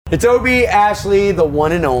Toby, Ashley, the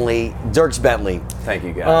one and only Dierks Bentley. Thank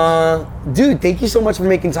you, guys. Dude, thank you so much for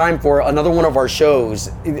making time for another one of our shows.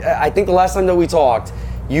 I think the last time that we talked,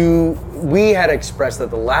 we had expressed that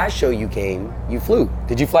the last show you came, you flew.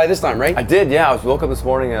 Did you fly this time, right? I did, yeah. I woke up this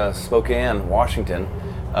morning in Spokane, Washington.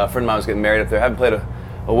 A friend of mine was getting married up there. I haven't played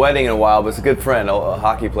a wedding in a while, but it's a good friend, a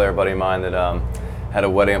hockey player buddy of mine that had a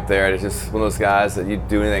wedding up there. And it's just one of those guys that you'd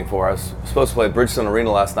do anything for. I was supposed to play at Bridgestone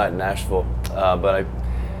Arena last night in Nashville, but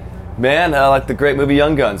like the great movie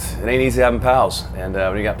Young Guns, it ain't easy having pals. And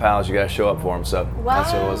when you got pals, you got to show up for them. So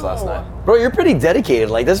that's what it was last night. Bro, you're pretty dedicated.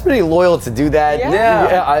 Like, that's pretty loyal to do that.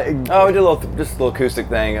 Yeah. We did just a little acoustic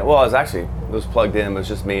thing. Well, it was plugged in. It was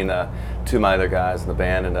just me and two of my other guys in the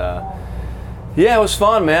band. And yeah, it was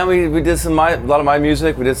fun, man. We did a lot of my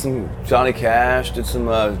music. We did some Johnny Cash, did some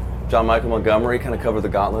John Michael Montgomery, kind of covered the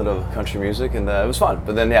gauntlet of country music. And it was fun.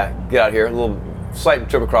 But then, get out here, a little slight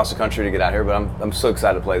trip across the country to get out here, but I'm so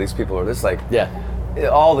excited to play. These people are just like,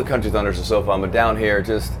 all the Country Thunders are so fun, but down here,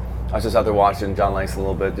 I was just out there watching John Langston a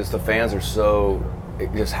little bit. Just the fans are so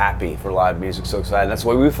just happy for live music, so excited. That's the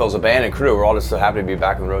way we feel as a band and crew. We're all just so happy to be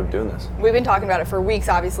back on the road doing this. We've been talking about it for weeks,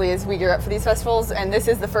 obviously, as we gear up for these festivals, and this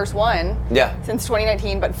is the first one since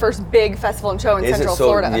 2019, but first big festival and show in Central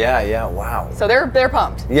Florida. Yeah, wow. So they're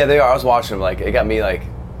pumped. Yeah, they are. I was watching them, it got me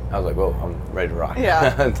I was like, whoa, I'm ready to rock.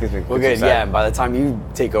 Yeah. Well, good. Yeah, by the time you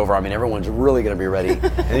take over, everyone's really going to be ready.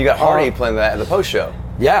 And you got Hardy playing that at the post show.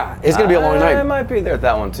 Yeah, it's going to be a long night. I might be there at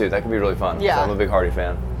that one, too. That could be really fun. Yeah. So I'm a big Hardy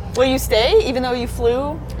fan. Will you stay, even though you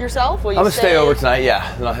flew yourself? I'm going to stay over tonight,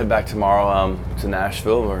 yeah. Then I'll head back tomorrow to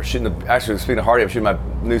Nashville. We're shooting actually, speaking of Hardy, I'm shooting my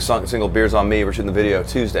new single, Beers on Me. We're shooting the video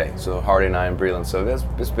Tuesday. So Hardy and I in Breland. So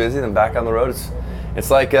it's busy, then back on the road. It's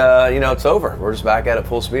like, it's over. We're just back at it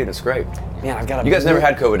full speed. It's great. Man, You guys never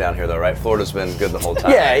had COVID down here, though, right? Florida's been good the whole time.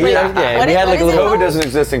 Yeah. We had like a little. COVID doesn't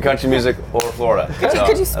exist in country music or Florida.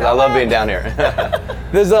 Could you spell I love that? being down here.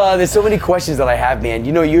 There's so many questions that I have, man.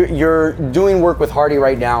 You're doing work with Hardy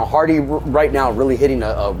right now. Hardy right now really hitting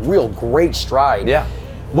a real great stride. Yeah.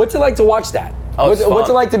 What's it like to watch that? What's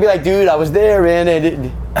it like to be like, dude, I was there,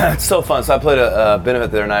 man? It's so fun. So I played a benefit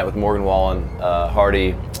the other night with Morgan Wallen,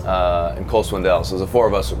 Hardy, and Cole Swindell. So it was the four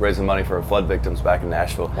of us raising money for flood victims back in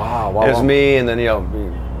Nashville. Wow. It was me, and then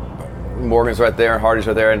Morgan's right there, and Hardy's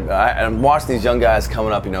right there, and I'm watching these young guys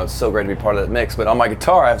coming up. It's so great to be part of that mix. But on my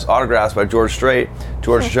guitar, I have autographs by George Strait,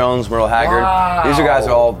 George Jones, Merle Haggard. Wow. These are guys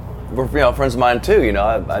who were friends of mine too.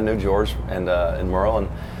 I knew George and Merle, and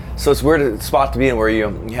so it's a weird spot to be in where you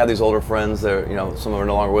have these older friends that some of them are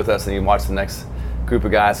no longer with us, and you watch the next group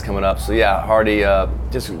of guys coming up. So yeah, Hardy,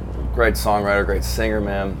 just a great songwriter, great singer,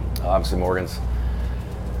 man. Obviously Morgan's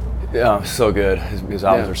so good. His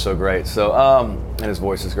albums are so great. So and his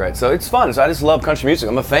voice is great. So it's fun. So I just love country music.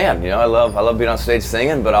 I'm a fan. I love being on stage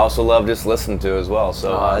singing, but I also love just listening to it as well.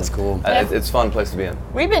 So that's cool. It's a fun place to be in.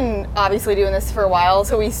 We've been obviously doing this for a while,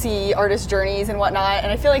 so we see artist journeys and whatnot.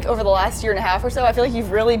 And I feel like over the last year and a half or so, I feel like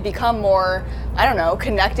you've really become more,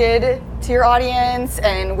 connected to your audience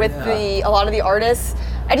and with a lot of the artists.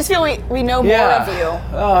 I just feel we know more of you.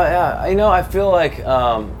 Oh yeah, I feel like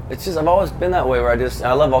it's just I've always been that way where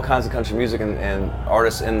I love all kinds of country music and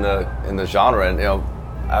artists in the genre. And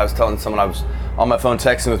I was telling someone I was on my phone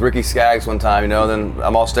texting with Ricky Skaggs one time. Then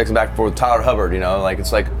I'm also texting back and forth with Tyler Hubbard.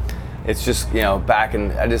 It's just back,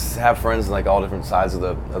 and I just have friends in all different sides of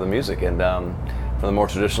the music, and from the more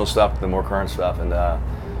traditional stuff to the more current stuff, and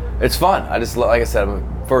it's fun. I just, like I said,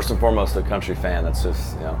 I'm first and foremost a country fan. That's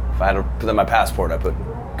just if I had to put that in my passport, I put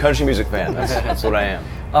country music fan. That's what I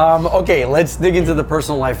am. Okay, let's dig into the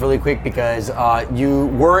personal life really quick because you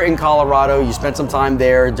were in Colorado. You spent some time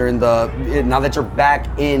there now that you're back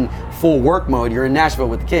in full work mode, you're in Nashville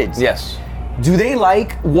with the kids. Yes. Do they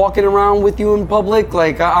like walking around with you in public?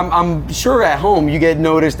 I'm sure at home you get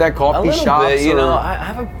noticed at coffee shops. Bit, I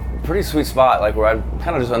have a pretty sweet spot, where I'm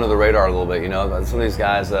kind of just under the radar a little bit. Some of these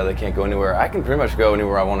guys, they can't go anywhere. I can pretty much go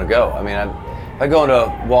anywhere I want to go. I mean, if I go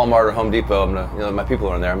into Walmart or Home Depot, I'm gonna, my people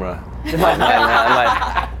are in there.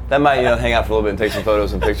 That might hang out for a little bit and take some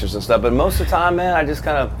photos and pictures and stuff. But most of the time, man, I just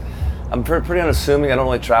I'm pretty unassuming. I don't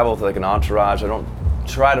really travel with an entourage. I don't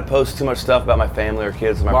try to post too much stuff about my family or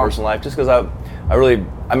kids in my personal life, just because if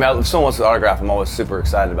someone wants to autograph, I'm always super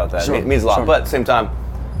excited about that. Sure, it means a lot. Sure. But at the same time,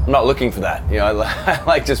 I'm not looking for that. I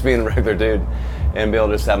like just being a regular dude and be able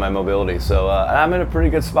to just have my mobility. So I'm in a pretty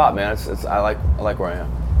good spot, man. I like where I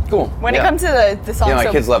am. Cool. When it comes to the songs,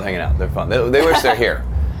 my kids love hanging out. They're fun. They wish they're here.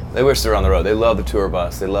 They wish they're on the road. They love the tour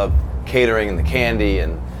bus. They love catering and the candy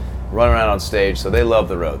and running around on stage. So they love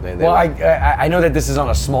the road. I know that this is on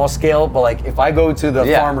a small scale, but if I go to the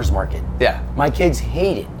farmer's market, my kids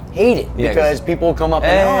hate it. hate it Yeah, because 'cause- people come up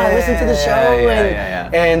and I listen to the show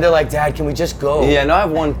and they're like, Dad, can we just go? Yeah, no,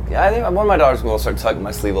 I think one of my daughters will start tugging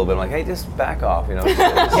my sleeve a little bit. I'm like, hey, just back off, Let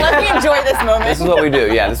me enjoy this moment. This is what we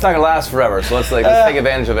do. Yeah, it's not gonna last forever, so let's take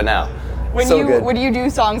advantage of it now. When So you good. when you do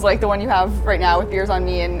songs like the one you have right now with Beers on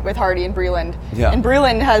Me and with Hardy and Breland, Yeah. and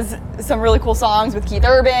Breland has some really cool songs with Keith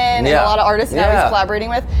Urban and a Yeah. lot of artists now Yeah. he's collaborating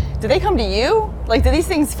with. Do they come to you? Like, do these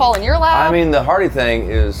things fall in your lap? I mean, the Hardy thing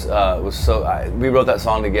was so. We wrote that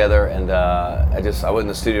song together, and I went in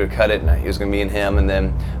the studio to cut it, and it was gonna be me and him. And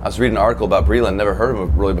then I was reading an article about Breland, never heard of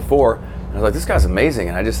him really before, and I was like, this guy's amazing.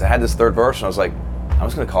 And I had this third verse, and I was like, I'm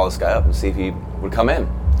just gonna call this guy up and see if he would come in.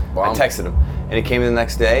 Wow. I texted him, and he came in the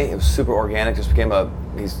next day. It was super organic. Just became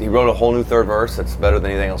he wrote a whole new third verse that's better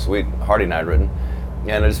than anything else Hardy and I had written,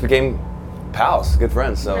 and it just became pals, good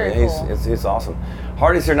friends. So Very yeah, cool. he's awesome.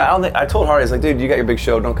 Hardy's here now. I told Hardy, I was like, dude, you got your big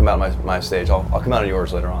show. Don't come out on my stage. I'll come out on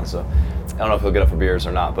yours later on. So I don't know if he'll get up for beers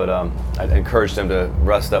or not, but I encouraged him to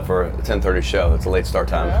rest up for a 10:30 show. It's a late start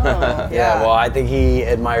time. Oh. Yeah, well, I think he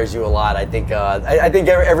admires you a lot. I think think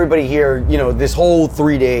everybody here, this whole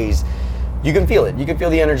 3 days, you can feel it. You can feel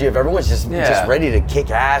the energy of everyone's just ready to kick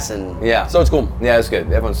ass, and Yeah. so it's cool. Yeah, it's good.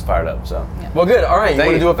 Everyone's fired up. So Well, good. All right, you Thank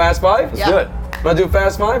want to you. do a fast five? let's Yeah. do it. Want to do a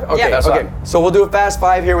fast five? Okay. Yeah. Fast Okay. five. So we'll do a fast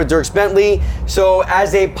five here with Dierks Bentley. So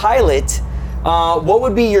as a pilot, what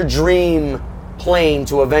would be your dream plane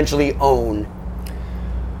to eventually own?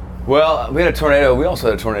 Well, we had a tornado. We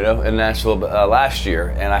also had a tornado in Nashville last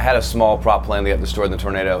year, and I had a small prop plane that got destroyed in the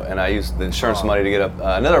tornado, and I used the insurance money to get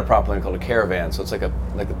another prop plane called a Caravan. So it's like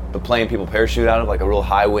the plane people parachute out of, like a real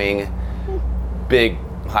big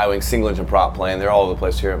high wing single engine prop plane. They're all over the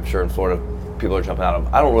place here. I'm sure in Florida, people are jumping out of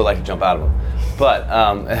them. I don't really like to jump out of them, but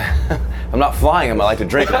I'm not flying them. I like to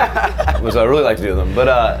drink them, which I really like to do them.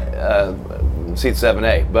 But seat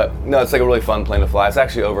 7A. But no, it's like a really fun plane to fly. It's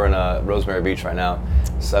actually over in Rosemary Beach right now,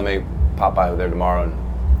 so I may pop by there tomorrow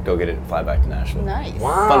and go get it and fly back to Nashville. Nice.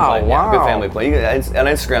 Wow. Fun plane, yeah, wow. good family plane. On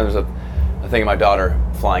Instagram, there's a thing of my daughter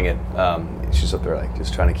flying it. She's up there like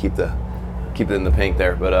just trying to keep it in the pink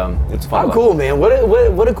there, but it's fun. How cool, man.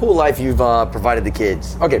 What a cool life you've provided the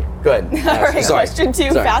kids. Okay, go ahead. All right, Sorry. question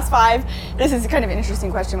 2, Sorry. fast 5. This is kind of an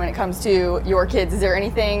interesting question when it comes to your kids. Is there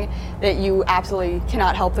anything that you absolutely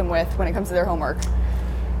cannot help them with when it comes to their homework?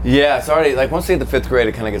 Yeah, it's already like once they hit the 5th grade,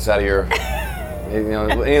 it kind of gets out of your, anything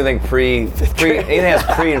anything has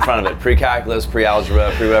pre in front of it, pre-calculus,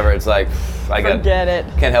 pre-algebra, pre-whatever. It's like Forget it.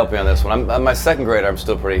 Can't help you on this one. I'm my 2nd grader. I'm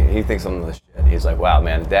still he thinks I'm the shit. He's like, wow,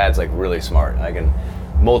 man, Dad's like really smart. I can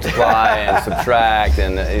multiply and subtract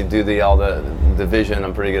and do all the division.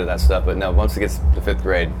 I'm pretty good at that stuff. But no, once it gets to 5th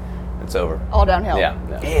grade, it's over. All downhill. Yeah.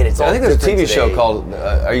 Man, it's all I think there's a different TV show today. called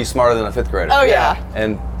 "Are You Smarter Than a 5th Grader?" Oh, yeah.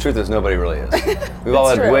 And truth is, nobody really is. We've all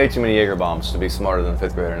It's had true. way too many Jaeger bombs to be smarter than a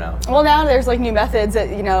 5th grader now. Well, now there's like new methods that,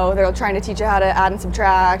 they're trying to teach you how to add and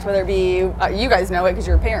subtract, whether it be, you guys know it because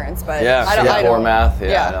you're parents, but I don't. Or math.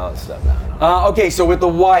 Yeah. I know that stuff now. Okay, so with the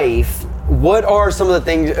wife, what are some of the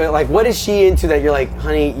things, what is she into that you're like,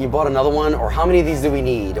 honey, you bought another one? Or how many of these do we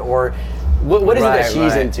need? Or what is it that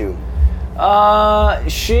she's into?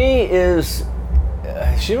 She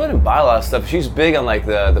really didn't buy a lot of stuff. She's big on like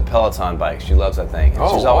the Peloton bike. She loves that thing.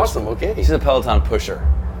 Oh, she's always, awesome, okay. She's a Peloton pusher.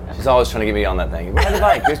 She's always trying to get me on that thing. Ride the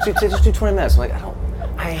bike. Just do 20 minutes. I'm like,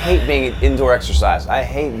 I hate being indoor exercise. I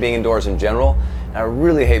hate being indoors in general. And I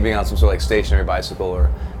really hate being on some sort of like stationary bicycle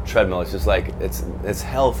or treadmill. It's just like it's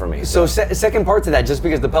hell for me. So second part to that, just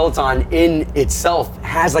because the Peloton in itself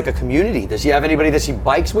has like a community, does she have anybody that she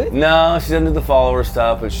bikes with? No, she doesn't do the follower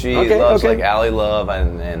stuff, but she Okay, loves okay. like Allie Love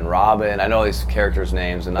and Robin. I know all these characters'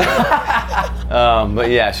 names, and but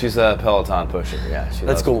yeah, she's a Peloton pusher. Yeah,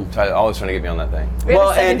 That's cool. Always trying to get me on that thing. We have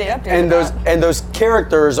a second day update and with those that. and those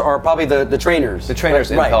characters are probably the trainers. The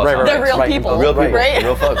trainers in right, Peloton. right, They're real people. Real people, Right?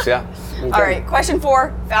 real folks. Yeah. All right, question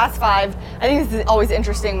 4, fast 5. I think this is always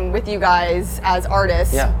interesting with you guys as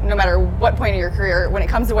artists, Yeah. no matter what point of your career, when it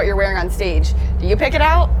comes to what you're wearing on stage. Do you pick it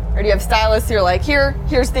out? Or do you have stylists who are like,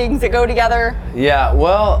 here's things that go together? Yeah,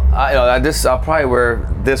 well, I'll probably wear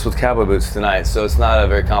this with cowboy boots tonight, so it's not a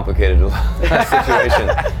very complicated situation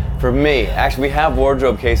for me. Actually, we have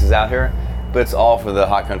wardrobe cases out here, but it's all for the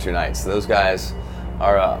Hot Country Nights. Those guys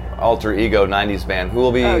are Alter Ego 90s band who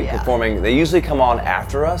will be performing. They usually come on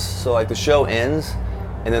after us, so like the show ends,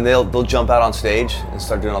 and then they'll jump out on stage and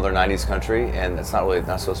start doing all their 90s country, and it's not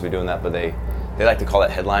supposed to be doing that, but they like to call that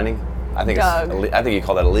headlining. I think I think you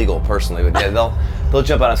call that illegal personally, but yeah, they'll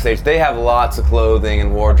jump out on stage. They have lots of clothing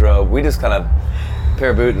and wardrobe. We just kind of pair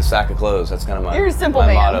of boot and a sack of clothes. That's kind of You're a simple my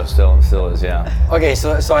man. motto still is, yeah. Okay,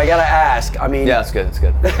 so I gotta ask. I mean, Yeah, it's good.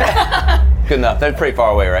 Good enough. They're pretty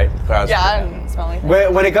far away, right? Crowds. Yeah, I'm smelling.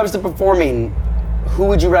 when it comes to performing, who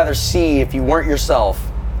would you rather see if you weren't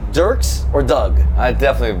yourself, Dierks or Doug? I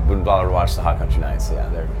definitely would bother to watch the Hot Country Nights. Yeah,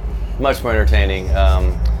 they're much more entertaining.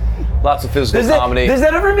 Lots of physical comedy. Does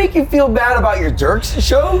that ever make you feel bad about your Dierks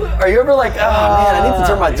show? Are you ever like, oh man, I need to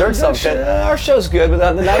turn my Dierks up? Our show's good,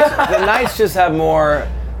 but the nights just have more.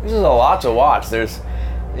 There's just a lot to watch. There's,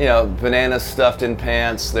 bananas stuffed in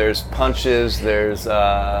pants. There's punches. There's,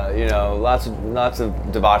 lots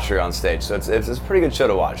of debauchery on stage. So it's a pretty good show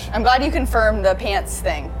to watch. I'm glad you confirmed the pants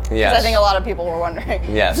thing. Yes. Because I think a lot of people were wondering.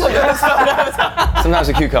 Yes. Sometimes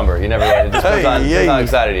a cucumber. You never know. It just depends on how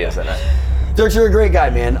excited he is that night. Dierks, you're a great guy,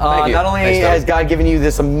 man. Thank you. Not only Thanks, has God given you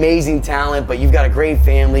this amazing talent, but you've got a great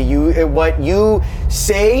family. What you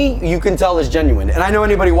say, you can tell is genuine. And I know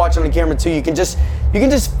anybody watching on the camera too, you can just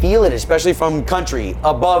feel it, especially from country,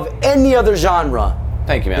 above any other genre.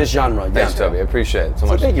 Thank you, man. This genre. Thanks, Toby. I appreciate it so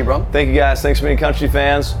much. Thank you, bro. Thank you, guys. Thanks for being country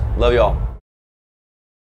fans. Love y'all.